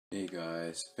Hey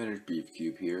guys, Vintage Beef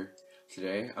Cube here.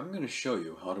 Today I'm going to show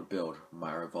you how to build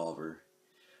my revolver.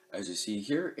 As you see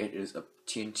here, it is a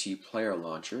TNT player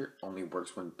launcher, only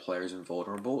works when player is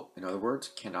invulnerable, in other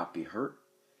words, cannot be hurt.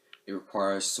 It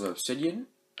requires some obsidian,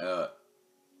 quite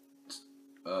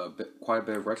a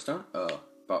bit of redstone,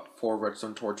 about 4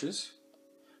 redstone torches,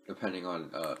 depending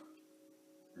on,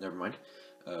 never mind.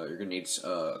 You're going to need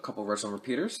a couple of redstone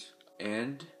repeaters,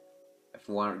 and if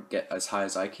you want to get as high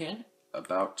as I can,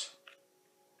 about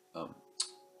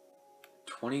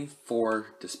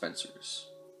 24 dispensers.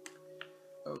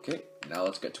 Okay, now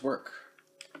let's get to work.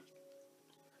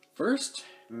 First,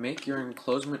 make your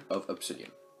enclosement of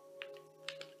obsidian.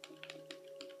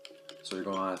 So you're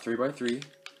going on a 3x3,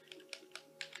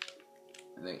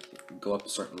 and then go up a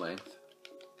certain length,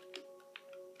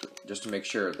 just to make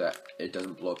sure that it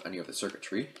doesn't blow up any of the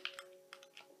circuitry.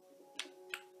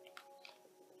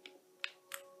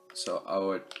 So I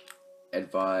would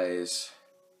advise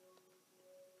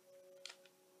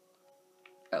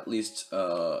at least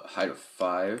a height of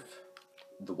 5,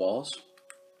 the walls.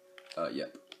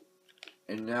 Yep.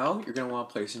 And now you're going to want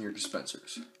to place in your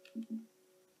dispensers.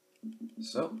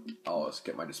 So I'll just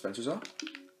get my dispensers off.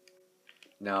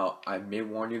 Now I may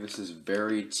warn you, this is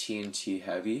very TNT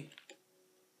heavy.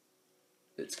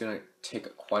 It's going to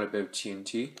take quite a bit of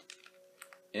TNT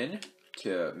in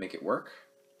to make it work.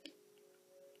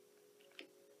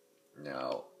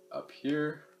 Now up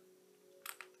here,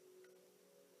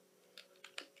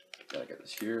 gotta get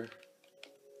this here,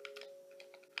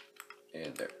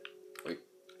 and there. Wait,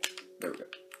 there we go.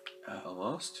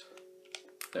 Almost.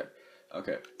 There.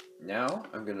 Okay, now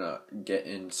I'm gonna get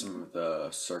in some of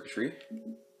the circuitry.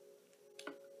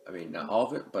 I mean, not all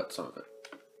of it, but some of it.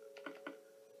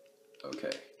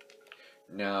 Okay.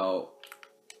 Now,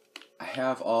 I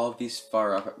have all of these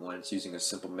fire up at once using a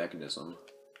simple mechanism.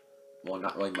 Well,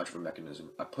 not really much of a mechanism.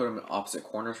 I put them in opposite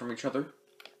corners from each other.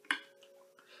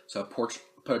 So I put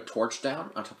a torch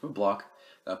down on top of a block,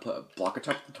 then I put a block on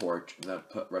top of the torch, and then I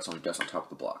put redstone dust on top of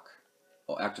the block.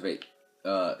 I'll activate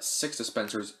 6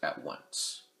 dispensers at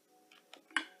once.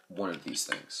 One of these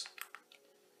things.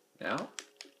 Now,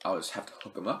 I'll just have to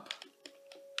hook them up.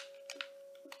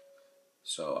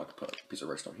 So I can put a piece of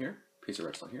redstone here, piece of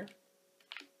redstone here,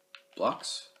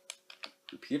 blocks,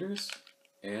 repeaters,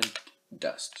 and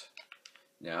dust.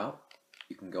 Now,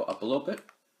 you can go up a little bit.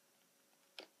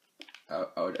 I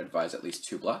would advise at least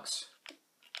 2 blocks.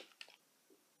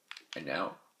 And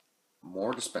now,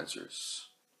 more dispensers.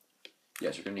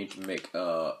 Yes, you're going to need to make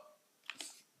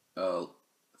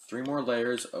 3 more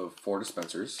layers of 4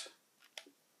 dispensers.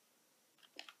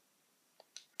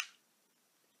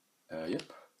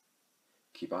 Yep.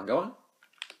 Keep on going.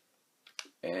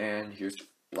 And here's the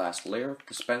last layer of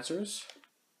dispensers.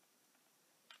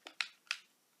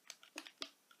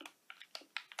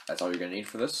 That's all you're going to need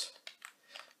for this.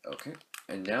 Okay,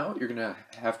 and now you're going to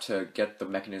have to get the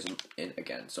mechanism in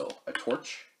again. So a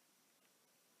torch,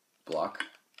 block,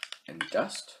 and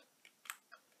dust.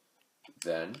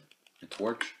 Then a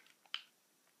torch,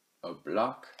 a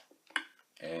block,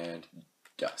 and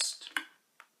dust.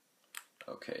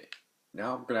 Okay,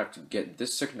 now I'm going to have to get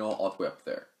this signal all the way up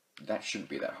there. That shouldn't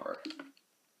be that hard.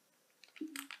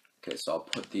 Okay, so I'll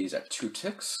put these at 2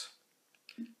 ticks.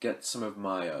 Get some of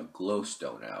my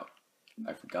glowstone out.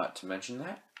 I forgot to mention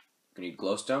that. You're going to need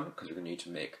glowstone because you're going to need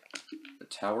to make a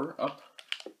tower up.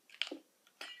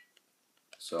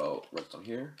 So redstone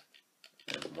here,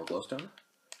 and more glowstone.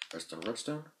 Redstone,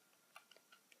 redstone.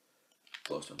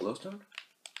 Glowstone, glowstone.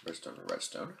 Redstone,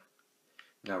 redstone.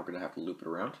 Now we're going to have to loop it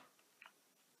around.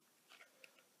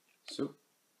 So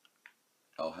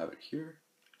I'll have it here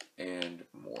and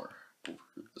more over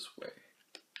this way.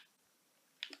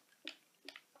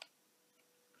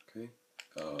 Okay,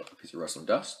 a piece of redstone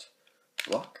dust,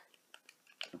 block,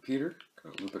 repeater,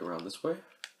 gonna loop it around this way.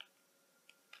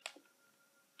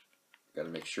 Gotta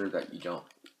make sure that you don't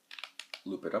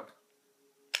loop it up.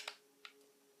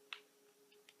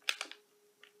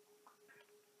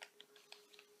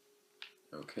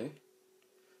 Okay,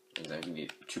 and then you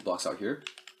need 2 blocks out here,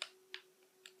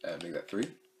 make that 3,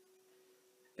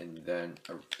 and then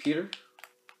a repeater.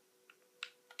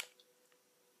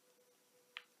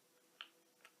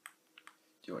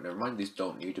 Never mind, these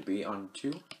don't need to be on 2.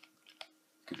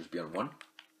 Could just be on 1.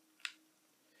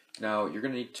 Now you're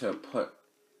gonna need to put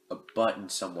a button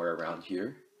somewhere around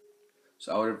here.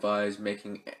 So I would advise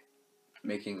making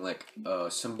like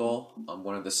a symbol on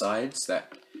one of the sides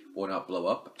that will not blow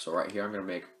up. So right here I'm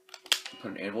gonna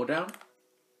put an anvil down,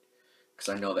 because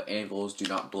I know that anvils do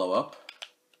not blow up.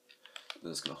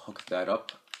 Then it's gonna hook that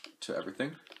up to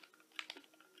everything.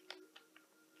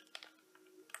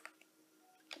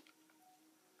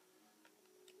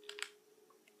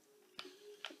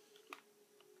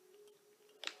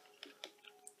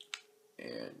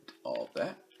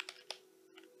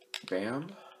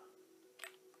 Bam.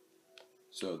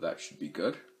 So that should be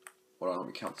good. Hold on, let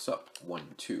me count this up. 1,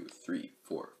 2, 3,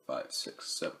 4, 5,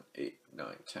 6, 7, 8, 9,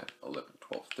 10, 11,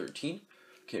 12, 13.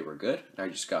 Okay, we're good. Now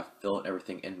you just gotta fill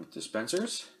everything in with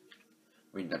dispensers.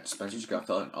 I mean, not dispensers, you gotta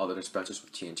fill in all the dispensers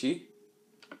with TNT.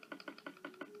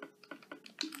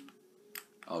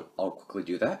 I'll quickly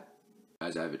do that.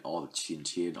 As I have all the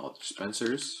TNT and all the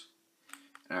dispensers.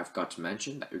 And I forgot to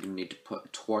mention that you're gonna need to put a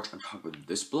torch on top of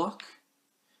this block.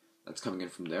 That's coming in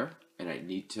from there. And I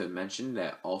need to mention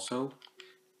that also,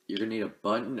 you're gonna need a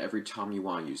button every time you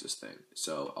want to use this thing.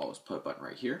 So I'll just put a button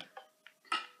right here.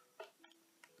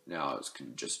 Now I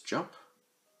can just jump.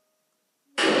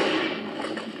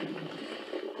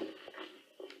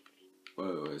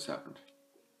 Whoa, what has happened?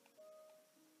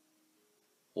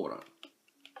 Hold on.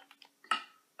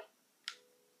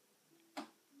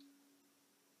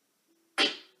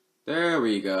 There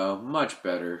we go, much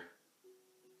better.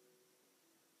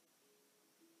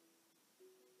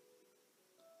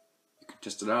 You can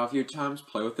test it out a few times,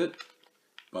 play with it,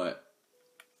 but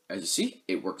as you see,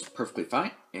 it works perfectly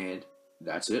fine, and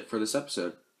that's it for this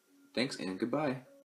episode. Thanks and goodbye.